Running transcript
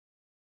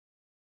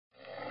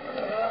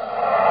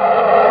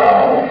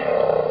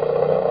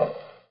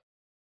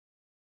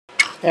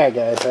Alright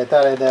guys, I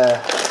thought I'd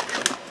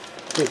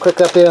do a quick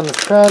update on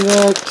this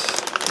project.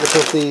 This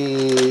is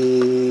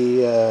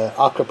the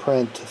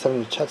Octoprint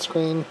 7-inch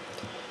touchscreen.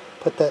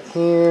 Put that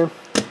here.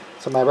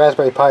 So my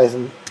Raspberry Pi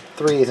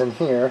 3 is in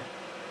here.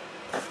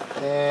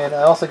 And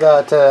I also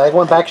got, I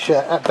went back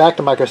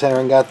to Micro Center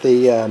and got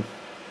the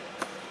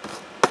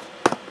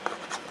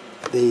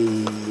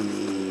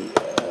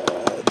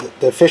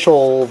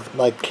official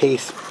like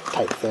case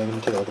type thing.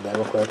 Take a look at that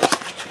real quick.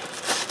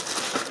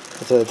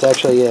 So it's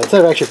actually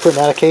instead of actually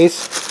printing out a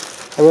case,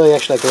 I really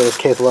actually like the way this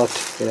case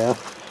looked. You know,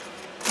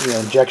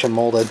 injection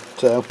molded.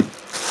 So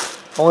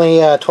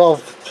only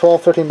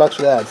 13 bucks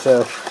for that.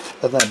 So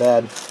that's not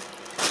bad.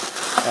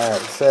 All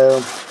right, so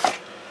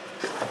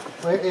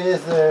where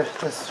is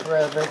this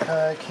Raspberry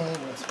Pi came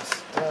with some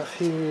stuff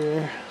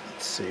here?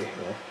 Let's see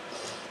here.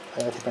 I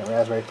gotta take my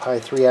Raspberry Pi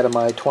 3 out of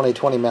my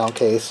 2020 mount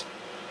case.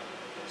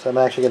 So I'm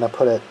actually gonna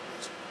put it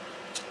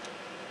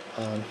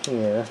on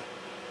here.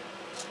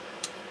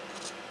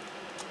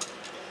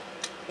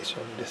 So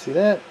you can see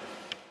that.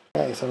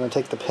 Alright, so I'm gonna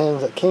take the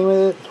pins that came with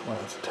it. Wow,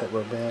 there's a tight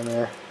rubber band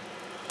there.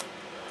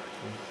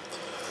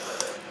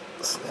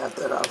 Snap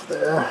that off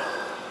there.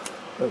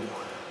 Ooh.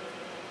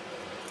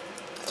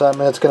 So I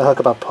mean, it's going to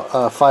hook up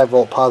a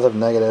 5-volt positive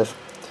negative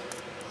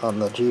on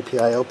the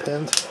GPIO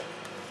pins.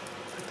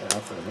 Take that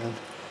off there, man.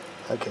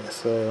 Okay,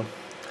 so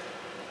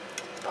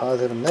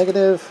positive and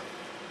negative.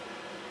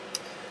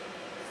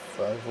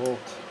 5-volt.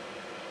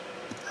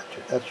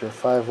 That's your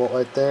 5-volt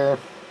right there.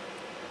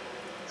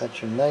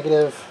 That's your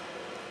negative.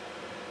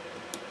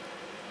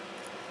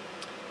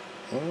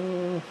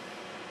 And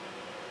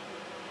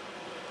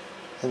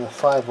the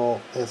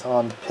 5-volt is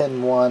on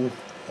pin 1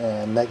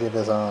 and negative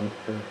is on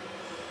your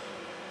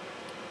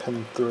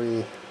pin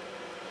 3.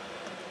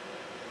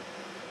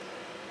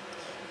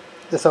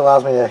 This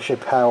allows me to actually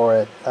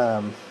power it.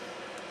 I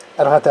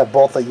don't have to have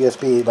both the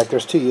USB, like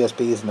there's 2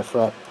 USBs in the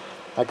front,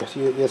 like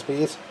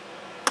USBs.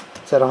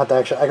 So I don't have to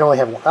actually, I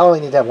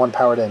only need to have one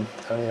powered in.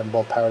 I don't need them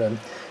both powered in.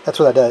 That's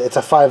what that does. It's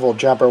a 5-volt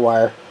jumper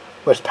wire,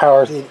 which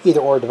powers either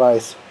or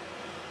device.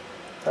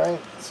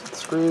 Alright,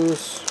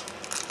 screws.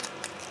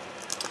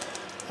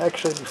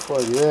 Actually, before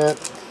I do that,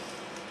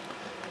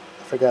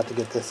 I forgot to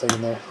get this thing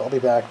in there. So I'll be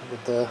back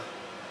with the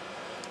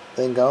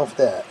thing going for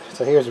that.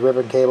 So here's the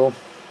ribbon cable.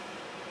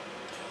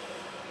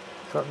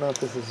 I don't know if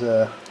this is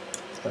there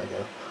we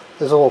go.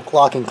 There's a little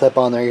locking clip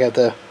on there you have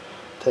to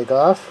take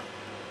off.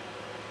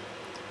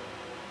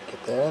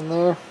 Get that in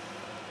there.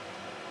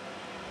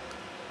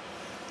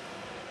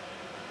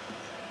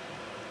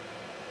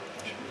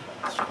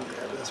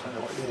 Screwdriver, this one,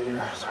 what you do.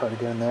 It's hard to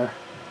get in there.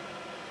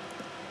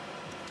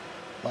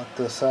 Lock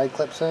the side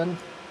clips in.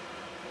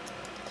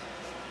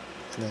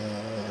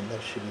 And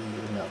that should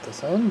be mount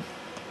this in.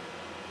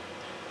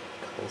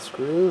 Couple of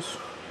screws.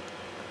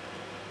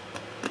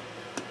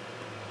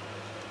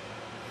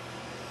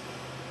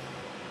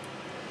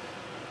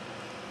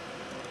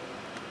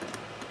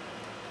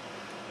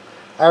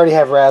 I already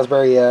have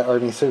Raspberry,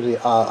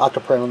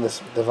 Octoprint on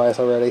this device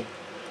already.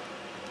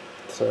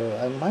 So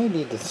I might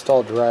need to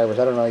install drivers.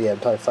 I don't know yet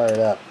until I fire it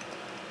up.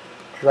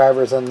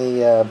 Drivers on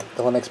the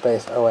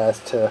Linux-based OS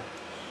to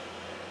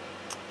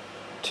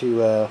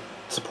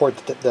support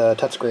the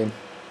touchscreen.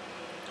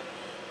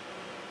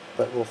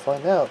 But we'll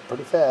find out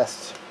pretty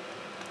fast.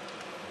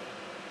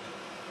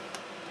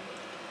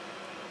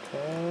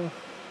 Okay.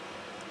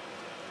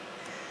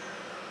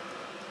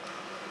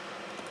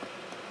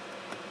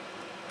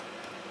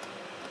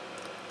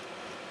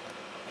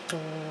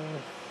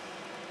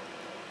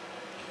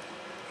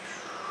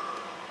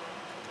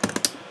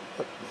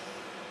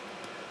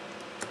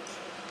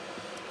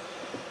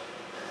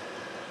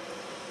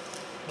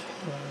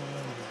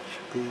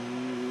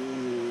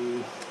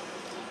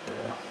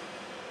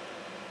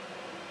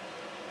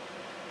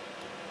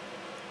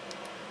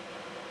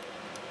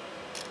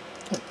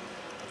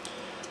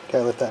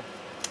 Gotta let that,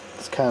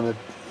 it's kind of,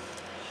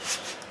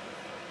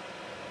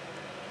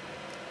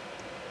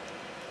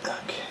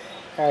 okay.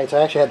 Alright, so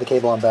I actually had the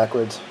cable on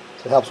backwards,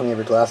 so it helps when you have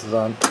your glasses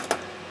on.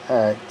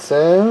 Alright,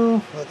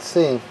 so, let's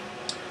see.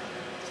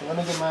 So let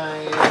me get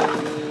my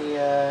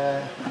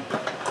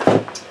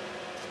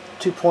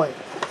 2.1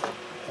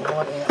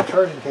 amp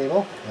charging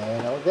cable,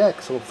 and I'll be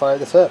back, so we'll fire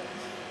this up.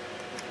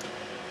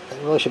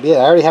 That really should be it.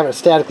 I already have it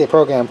statically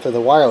programmed for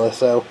the wireless,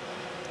 so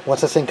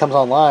once this thing comes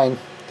online,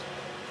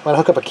 I'm going to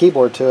hook up a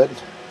keyboard to it.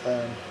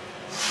 I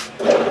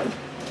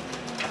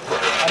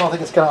don't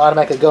think it's going to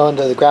automatically go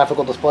into the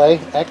graphical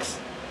display, X.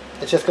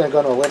 It's just going to go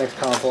into a Linux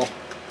console.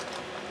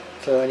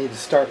 So I need to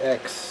start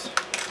X.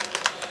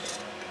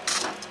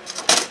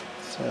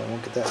 So we'll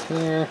get that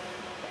here.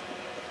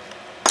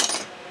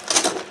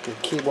 Get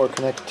a keyboard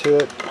connected to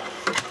it.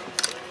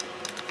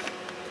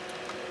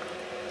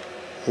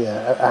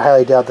 Yeah, I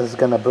highly doubt this is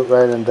going to boot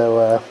right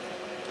into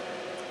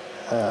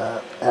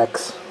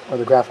X, or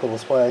the graphical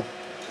display.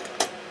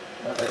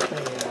 Alright, let me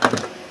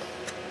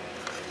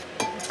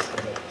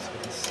so you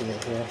can see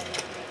it here.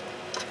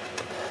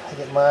 I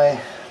get my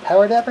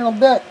power adapter on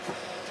the back.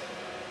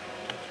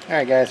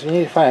 Alright guys, you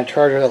need to find a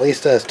charger that at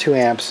least does 2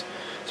 amps.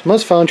 So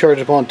most phone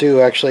chargers won't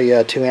do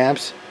actually 2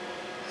 amps.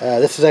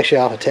 This is actually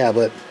off a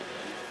tablet.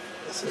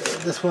 So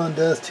this one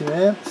does 2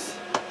 amps.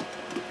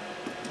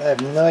 I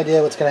have no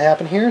idea what's going to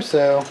happen here,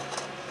 so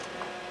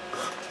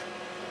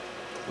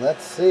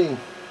let's see.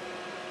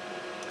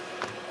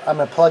 I'm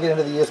going to plug it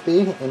into the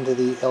USB, into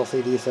the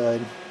LCD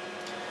side.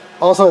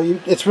 Also,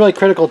 it's really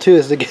critical too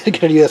is to get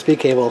a USB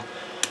cable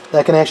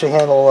that can actually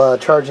handle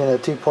charging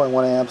at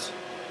 2.1 amps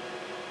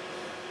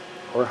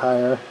or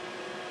higher.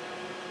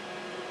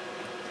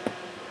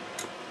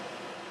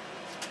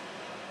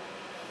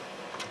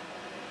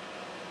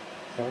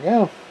 There we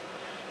go.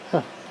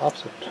 Huh,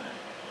 opposite.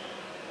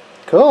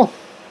 Cool.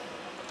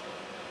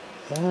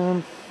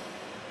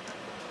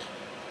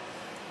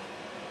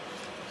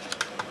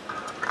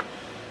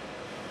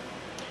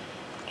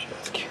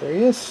 Just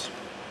curious.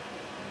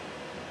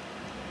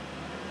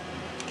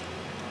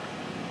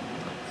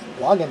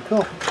 Login, cool.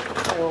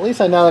 Right, well, at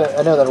least I know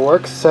that it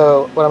works.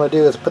 So what I'm gonna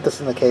do is put this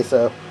in the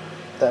queso.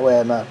 That way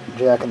I'm not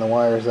jacking the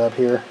wires up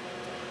here.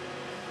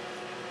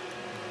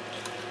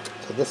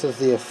 So this is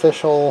the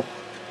official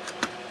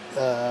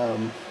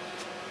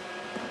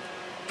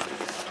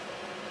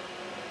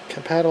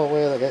compatible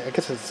with. I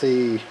guess it's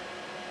the.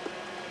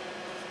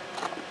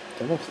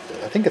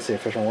 I think it's the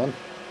official one.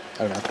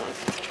 I don't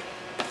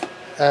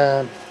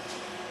know.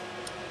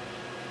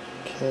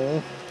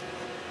 Okay.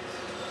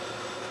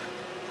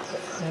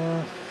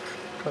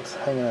 What's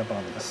hanging up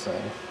on this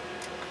thing?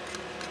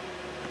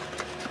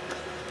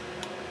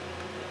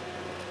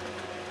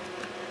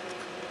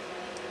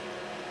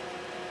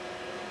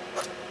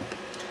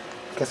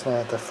 I guess I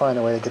have to find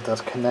a way to get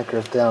those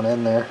connectors down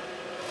in there.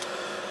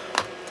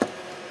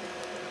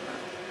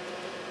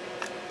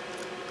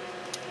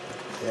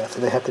 Yeah,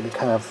 so they have to be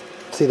kind of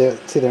see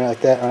they're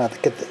like that, or I have to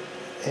get the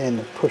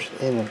end pushed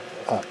in and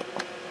up.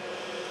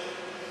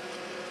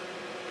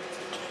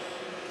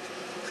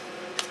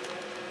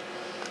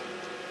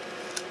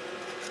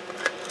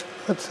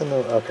 What's in the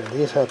okay?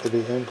 These have to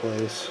be in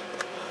place.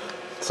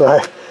 So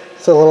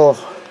it's a little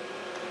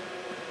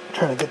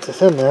trying to get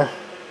this in there.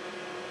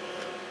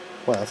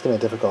 Wow, it's gonna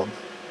be difficult.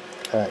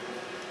 All right.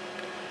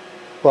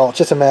 Well, it's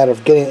just a matter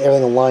of getting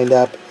everything lined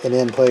up and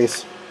in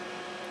place.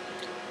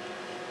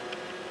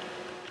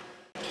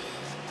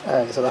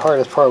 Alright, so the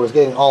hardest part was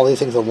getting all these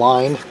things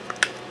aligned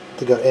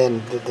to go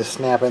in, to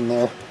snap in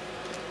there.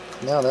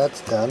 Now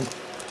that's done.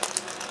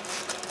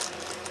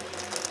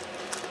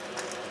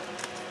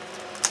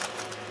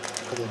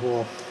 Put these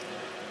little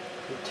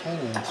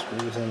retaining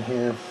screws in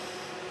here.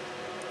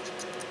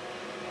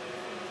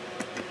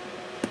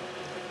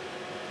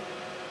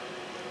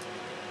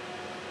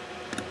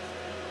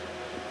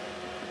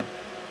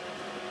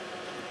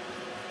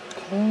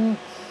 Okay.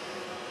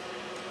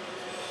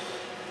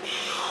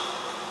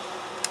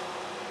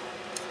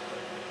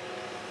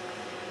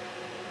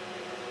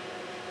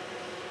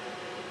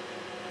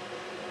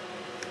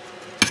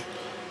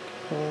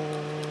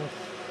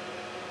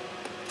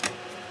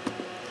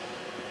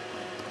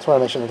 Just want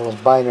to make sure that there was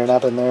binding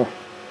up in there.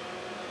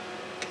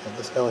 And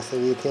this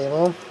LCD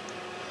cable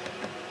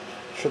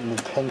shouldn't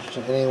be pinched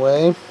in any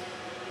way.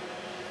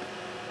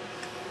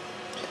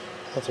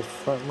 That's a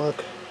front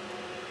look.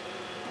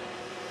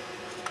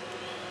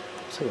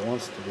 Let's see what it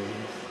wants to be.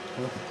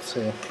 Let's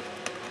see.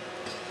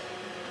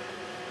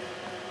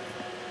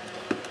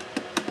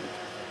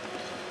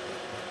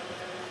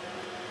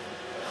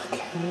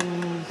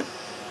 Okay.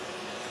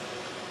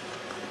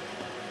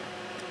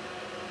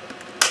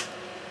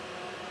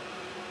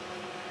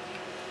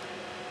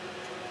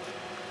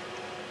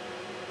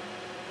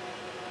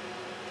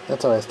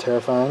 That's always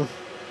terrifying.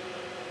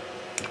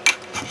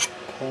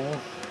 Okay.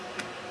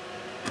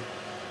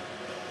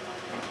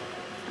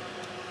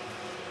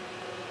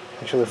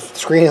 Make sure the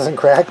screen isn't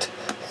cracked.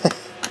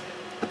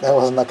 That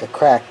wasn't like a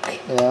crack,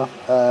 you know.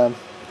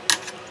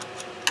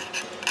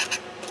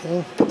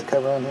 Okay, put the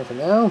cover on here for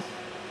now.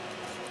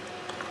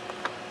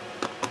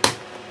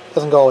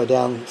 Doesn't go all the way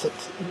down.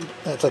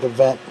 It's like a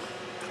vent.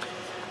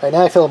 All right,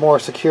 now I feel more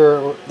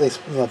secure. At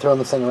least, you know, throwing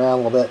this thing around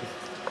a little bit.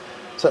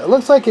 So it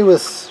looks like it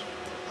was.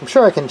 I'm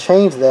sure I can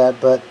change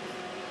that, but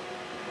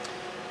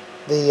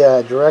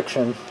the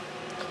direction.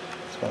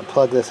 Just gonna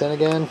plug this in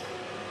again.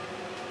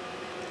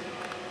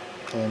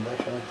 And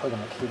actually, I'm plugging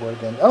my keyboard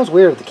again. That was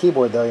weird with the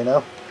keyboard, though, you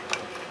know.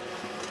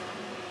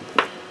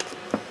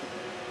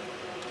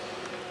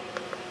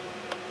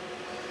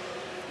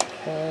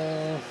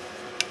 Okay.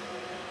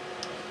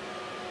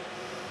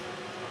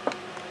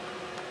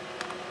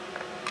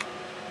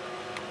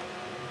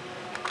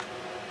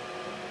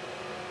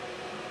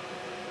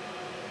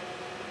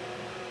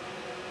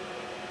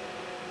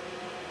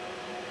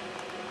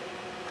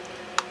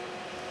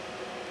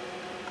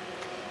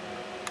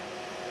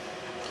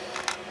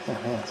 Oh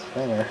man, it's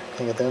right there.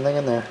 Can't get anything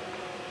in there.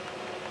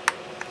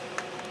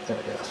 There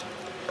it goes.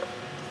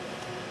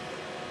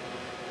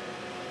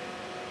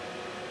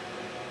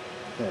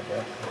 There we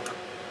go.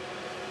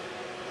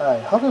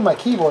 Alright, hopefully my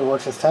keyboard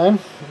works this time.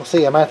 We'll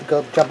see. I might have to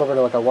go jump over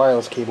to like a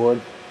wireless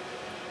keyboard.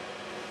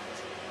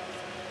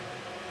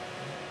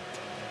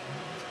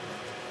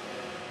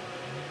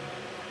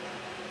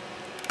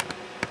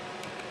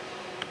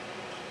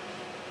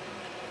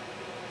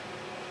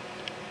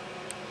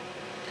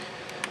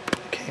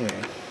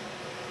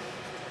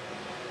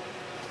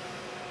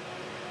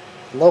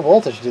 Low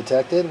voltage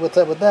detected. What's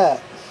up with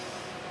that?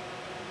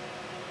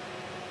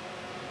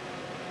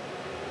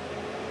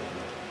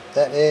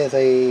 That is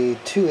a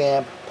 2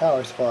 amp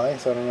power supply,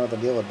 so I don't know what the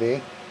deal would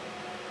be.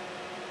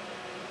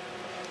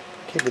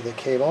 Give you the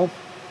cable.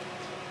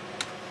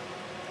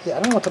 Yeah,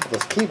 I don't know what's up with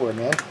this keyboard,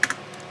 man.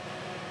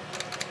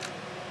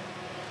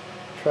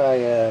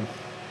 Try,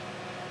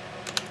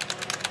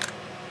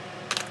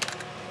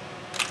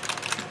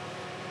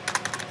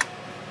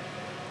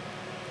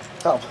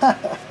 oh,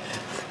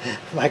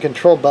 my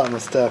control button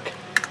was stuck.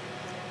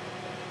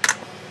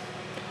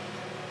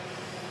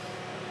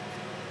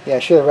 Yeah, I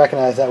should have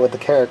recognized that with the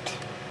character.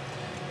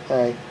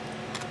 Alright.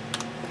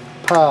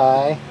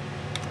 Pi,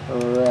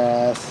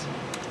 raspberry.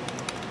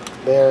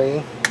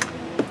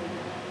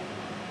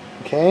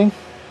 Okay.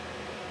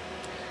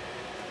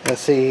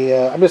 Let's see,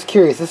 I'm just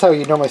curious, this is how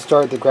you normally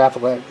start the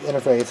graphical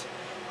interface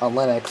on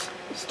Linux.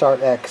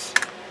 Start X.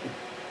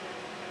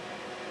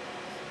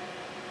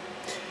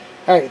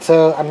 Alright,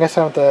 so I'm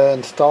guessing I have to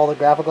install the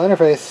graphical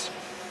interface.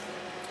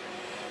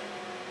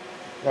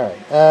 Alright,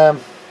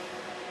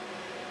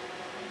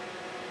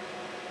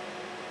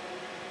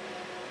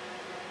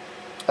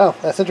 oh,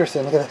 that's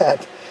interesting. Look at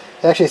that.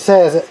 It actually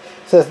says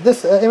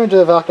this image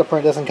of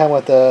Octoprint doesn't come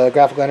with the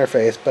graphical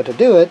interface, but to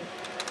do it,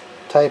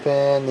 type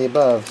in the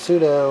above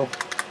sudo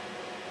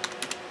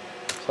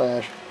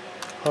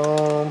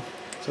 /home.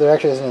 So there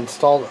actually is an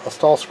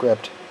install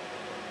script.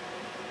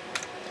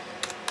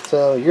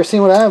 So you're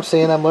seeing what I'm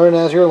seeing. I'm learning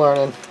as you're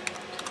learning.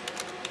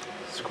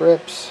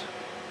 Scripts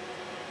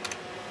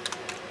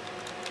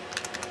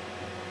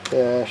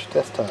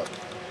 -desktop.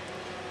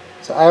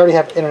 So I already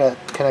have internet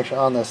connection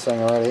on this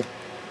thing already.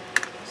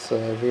 So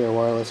via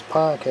wireless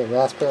Pi, okay,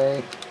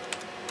 Raspberry.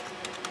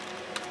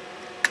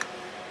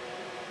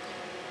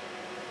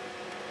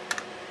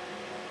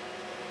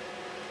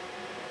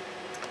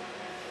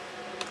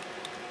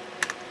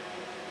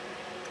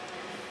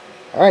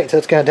 Alright, so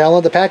it's going to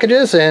download the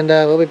packages and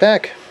we'll be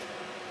back.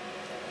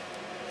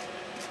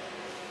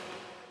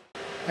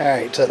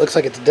 Alright, so it looks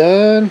like it's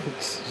done.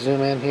 Let's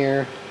zoom in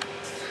here.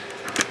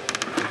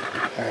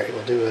 Alright,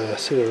 we'll do a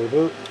sudo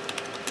reboot.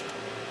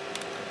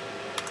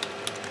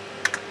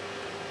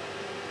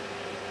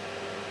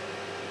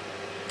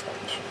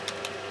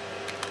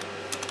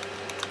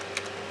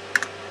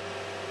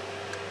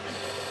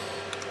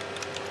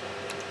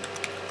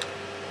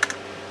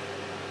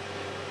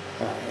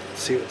 Alright,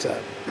 let's see what's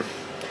up.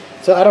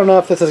 So I don't know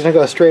if this is going to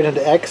go straight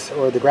into X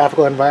or the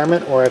graphical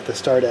environment or at the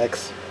start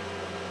X.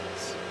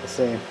 Let's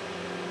see.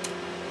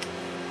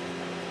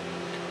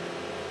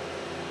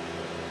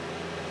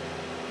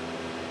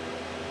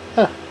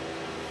 Huh.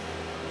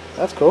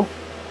 That's cool.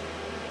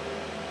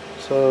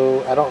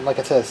 So I don't, like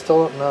I said,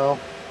 still don't know.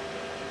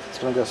 It's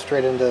going to go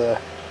straight into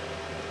the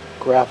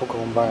graphical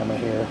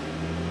environment here.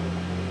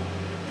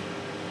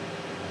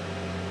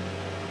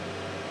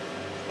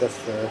 That's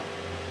the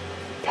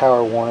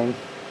power warning.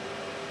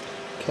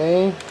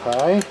 Okay,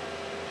 Pi.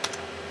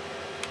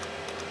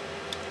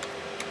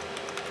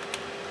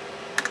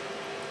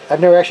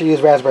 I've never actually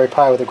used Raspberry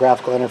Pi with a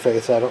graphical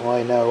interface, so I don't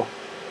really know.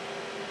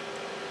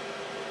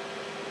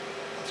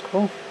 That's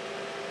cool.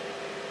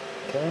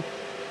 Okay.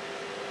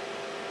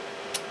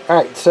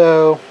 Alright,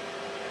 so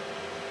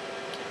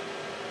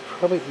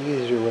probably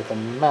easier with a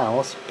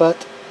mouse,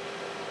 but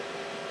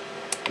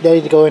now I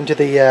need to go into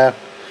the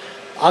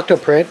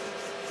Octoprint,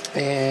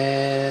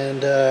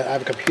 and I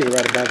have a computer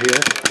right above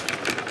here.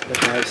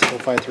 Which I have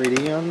Simplify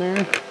 3D on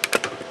there.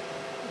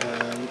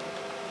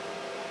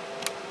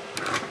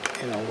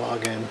 And I'll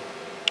log in.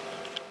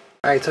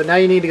 Alright, so now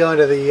you need to go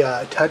into the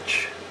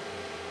touch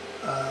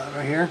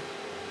right here.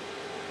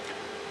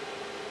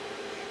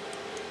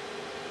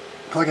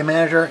 Plugin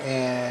Manager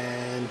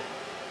and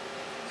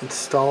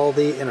install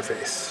the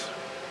interface.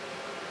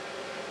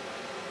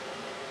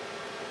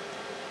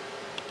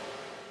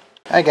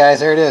 Alright guys,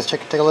 there it is.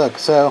 Take a look.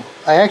 So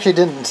I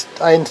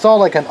installed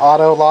like an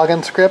auto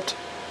login script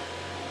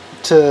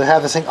to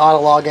have this thing auto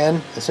log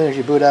in as soon as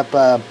you boot up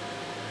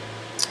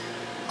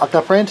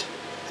Octoprint.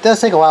 It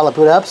does take a while to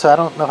boot up, so I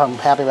don't know if I'm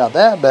happy about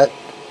that, but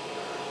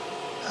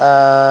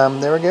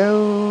there we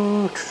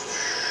go.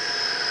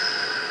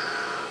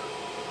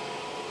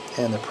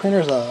 And the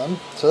printer's on.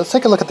 So let's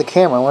take a look at the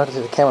camera. I want to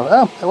see the camera.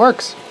 Oh, it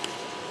works.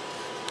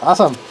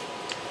 Awesome.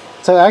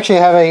 So I actually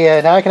have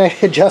a, now I can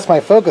actually adjust my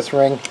focus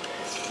ring.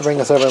 I'll bring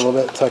this over a little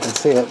bit so I can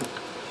see it.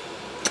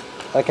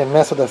 I can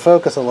mess with the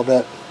focus a little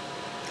bit.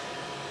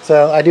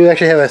 So I do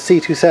actually have a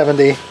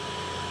C270,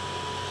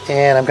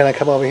 and I'm going to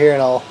come over here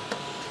and I'll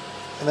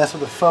mess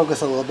with the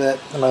focus a little bit.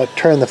 I'm going to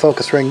turn the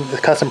focus ring, the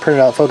custom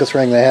printed out focus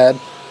ring they had.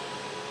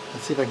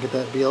 Let's see if I can get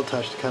that BL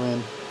touch to come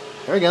in.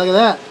 There we go, look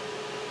at that.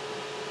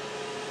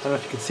 I don't know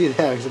if you can see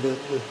that.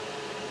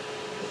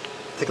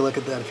 Take a look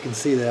at that if you can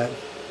see that.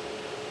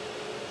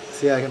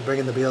 See, I can bring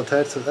in the BL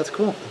touch, so that's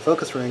cool. The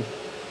focus ring.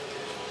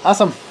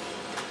 Awesome.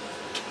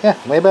 Yeah,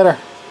 way better.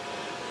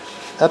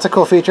 That's a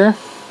cool feature.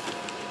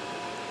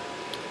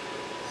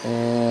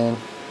 And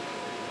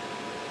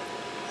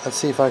let's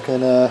see if I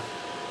can, there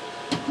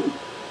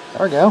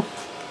we go.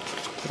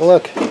 Take a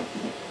look.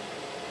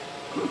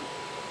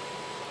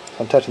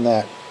 I'm touching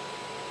that.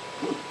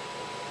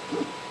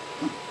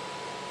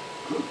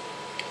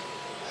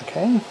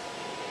 Okay.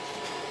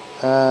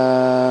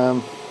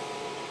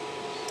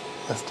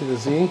 Let's do the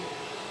Z.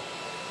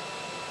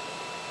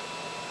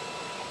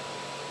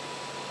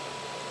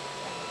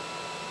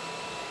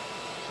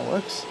 That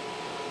works.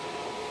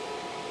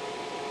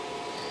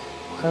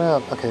 What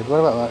about, okay, what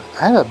about,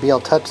 I have a BL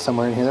touch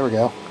somewhere in here, there we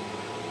go.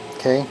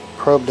 Okay,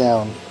 probe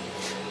down.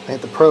 I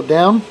hit the probe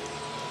down.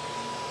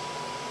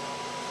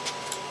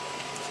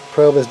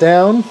 Probe is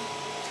down.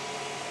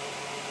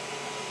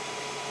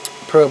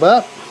 Probe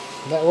up.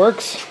 That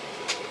works.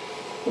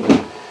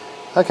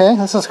 Okay,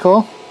 this is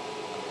cool.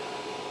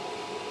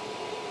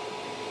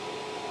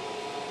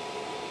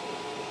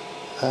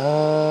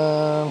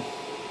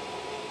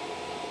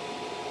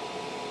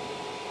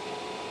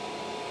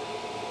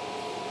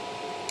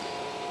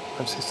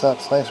 Emergency stop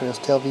slicer,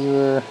 tail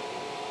viewer.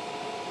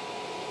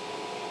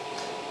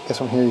 I guess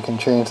from here you can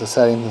change the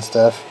settings and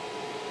stuff.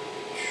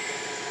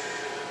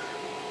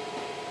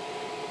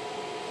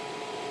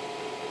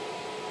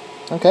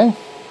 Okay.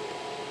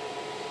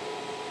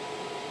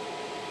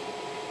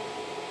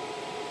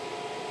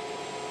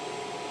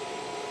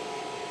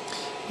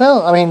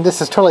 Well, I mean,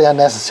 this is totally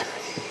unnecessary.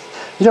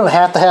 You don't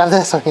have to have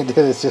this. I mean, dude,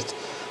 it's just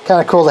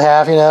kind of cool to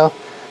have, you know.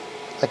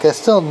 Like, I'm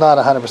still not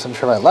 100%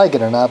 sure if I like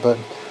it or not, but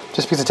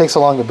just because it takes so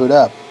long to boot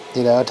up,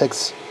 you know, it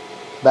takes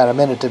about a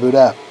minute to boot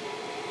up.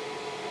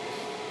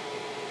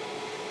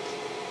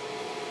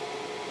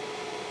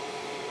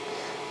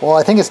 Well,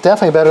 I think it's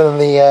definitely better than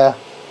the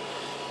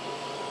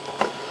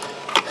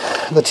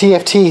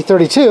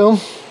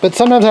TFT32, but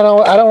sometimes I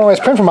don't always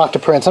print from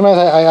Octoprint. Sometimes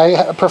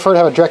I prefer to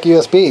have a direct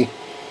USB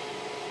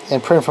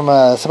and print from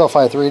a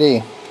Simplify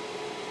 3D.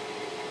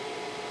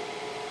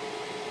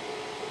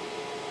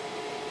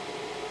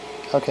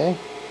 Okay.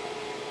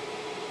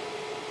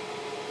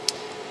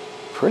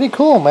 Pretty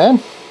cool,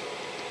 man.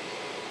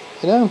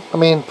 You know, I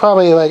mean,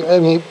 probably like, I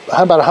mean,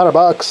 about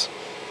 $100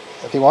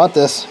 if you want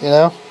this, you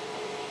know.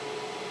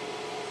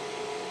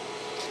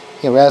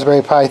 You know,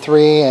 Raspberry Pi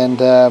 3 and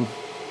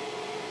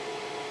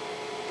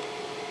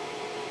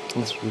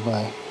this would be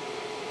my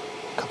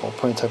couple of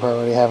prints I probably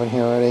already have in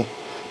here already.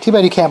 Too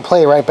bad you can't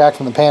play right back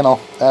from the panel.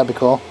 That'd be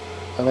cool.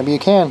 Or maybe you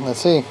can. Let's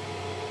see.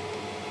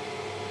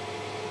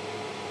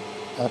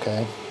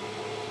 Okay.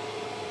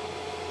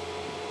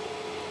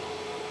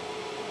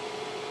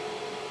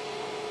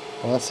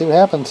 Well, let's see what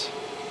happens.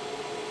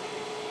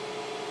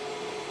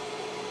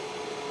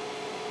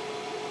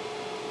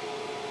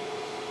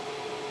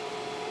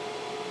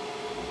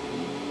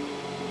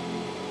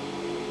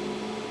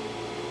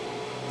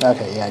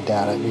 Okay, yeah, I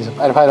doubt it. Because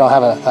I probably don't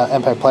have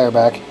an MPEG player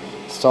back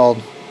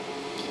installed.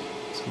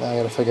 So now I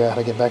gotta figure out how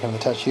to get back into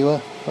the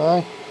touchUI.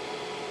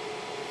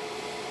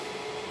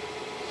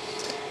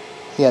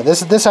 Yeah,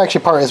 this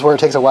actually part is where it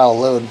takes a while to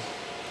load.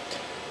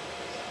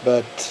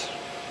 But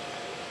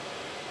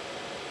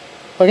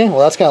okay, well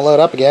that's gonna load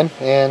up again,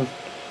 and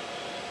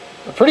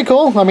pretty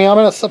cool. I mean,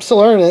 I'm still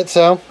learning it,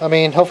 so I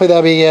mean, hopefully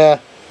that'll be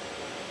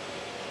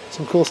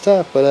some cool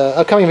stuff. But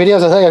upcoming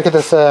videos, I think I gotta get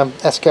this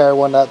SKR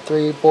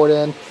 1.3 board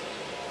in,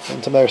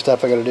 and some other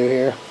stuff I gotta do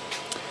here.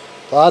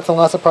 Lots and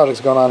lots of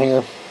projects going on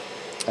here.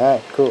 All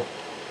right, cool.